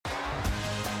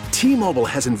T-Mobile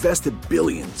has invested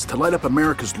billions to light up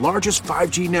America's largest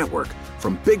 5G network,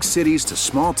 from big cities to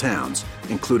small towns,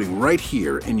 including right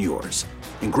here in yours.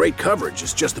 And great coverage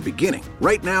is just the beginning.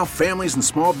 Right now, families and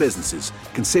small businesses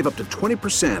can save up to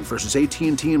 20% versus AT&T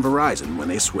and Verizon when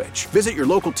they switch. Visit your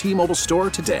local T-Mobile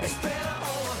store today.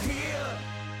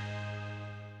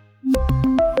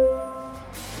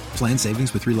 Plan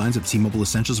savings with 3 lines of T-Mobile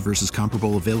Essentials versus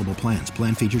comparable available plans.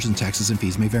 Plan features and taxes and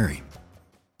fees may vary.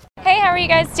 Hey, how are you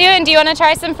guys doing? Do you want to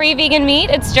try some free vegan meat?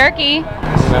 It's jerky.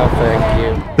 No,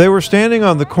 thank you. They were standing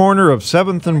on the corner of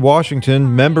 7th and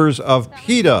Washington, members of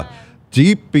PETA,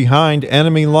 deep behind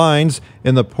enemy lines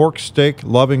in the pork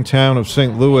steak-loving town of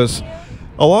St. Louis.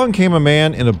 Along came a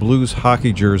man in a Blues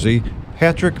hockey jersey,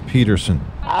 Patrick Peterson.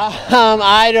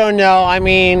 I don't know. I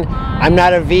mean, I'm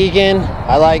not a vegan.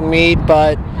 I like meat,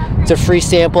 but it's a free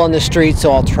sample on the street,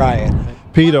 so I'll try it.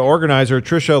 PETA organizer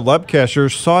Tricia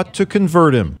Lebkesher sought to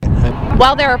convert him.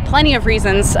 While there are plenty of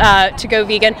reasons to go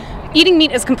vegan, eating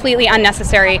meat is completely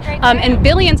unnecessary, and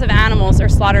billions of animals are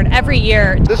slaughtered every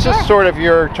year. This is sort of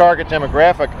your target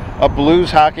demographic, a Blues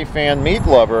hockey fan, meat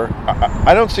lover.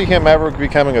 I don't see him ever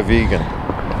becoming a vegan.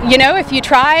 You know, if you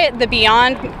try the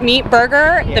Beyond Meat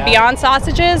burger, the Beyond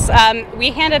sausages,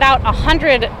 we handed out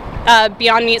 100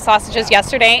 Beyond Meat sausages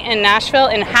yesterday in Nashville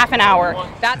in half an hour.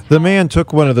 The man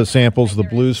took one of the samples, the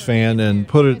Blues fan, and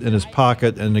put it in his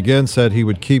pocket, and again said he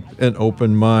would keep an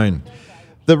open mind.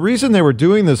 The reason they were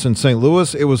doing this in St.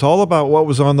 Louis, it was all about what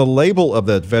was on the label of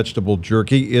that vegetable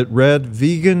jerky. It read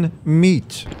vegan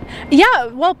meat. Yeah,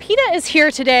 well, PETA is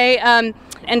here today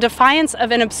in defiance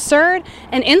of an absurd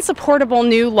and insupportable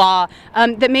new law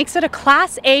that makes it a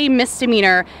Class A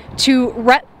misdemeanor to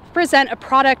represent a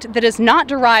product that is not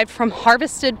derived from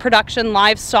harvested production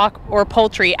livestock or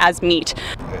poultry as meat.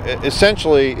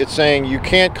 Essentially, it's saying you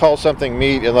can't call something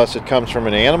meat unless it comes from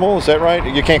an animal. Is that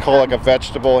right? You can't call like a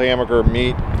vegetable hamburger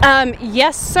meat?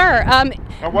 Yes, sir.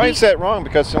 Now, why is that wrong?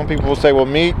 Because some people will say, well,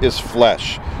 meat is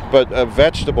flesh, but a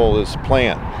vegetable is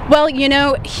plant. Well, you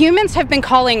know, humans have been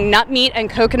calling nut meat and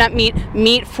coconut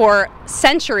meat for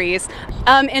centuries.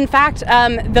 In fact,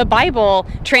 the Bible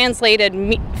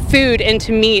translated food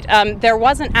into meat. There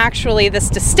wasn't actually this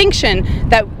distinction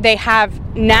that they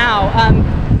have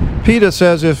now. PETA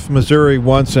says if Missouri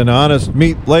wants an honest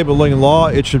meat labeling law,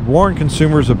 it should warn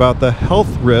consumers about the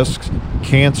health risks,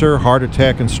 cancer, heart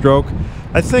attack, and stroke.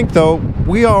 I think, though,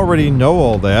 we already know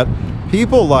all that.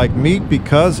 People like meat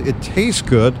because it tastes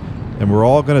good, and we're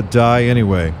all going to die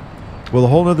anyway. With a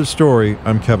whole nother story,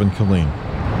 I'm Kevin Killeen.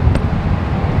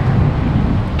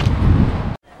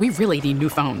 We really need new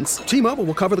phones. T-Mobile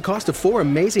will cover the cost of 4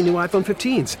 amazing new iPhone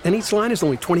 15s, and each line is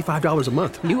only $25 a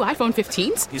month. New iPhone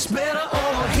 15s? It's better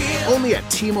over here. Only at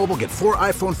T-Mobile, get 4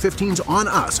 iPhone 15s on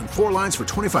us and 4 lines for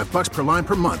 $25 per line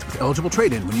per month with eligible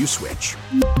trade-in when you switch.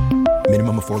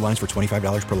 Minimum of 4 lines for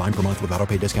 $25 per line per month with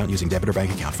autopay discount using debit or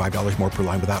bank account. $5 more per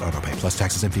line without autopay, plus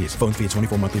taxes and fees. Phone fee at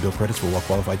 24 monthly bill credits for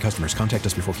well-qualified customers. Contact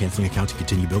us before canceling account to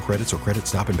continue bill credits or credit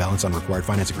stop and balance on required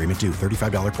finance agreement due.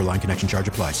 $35 per line connection charge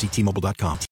applies. See T-Mobile.com.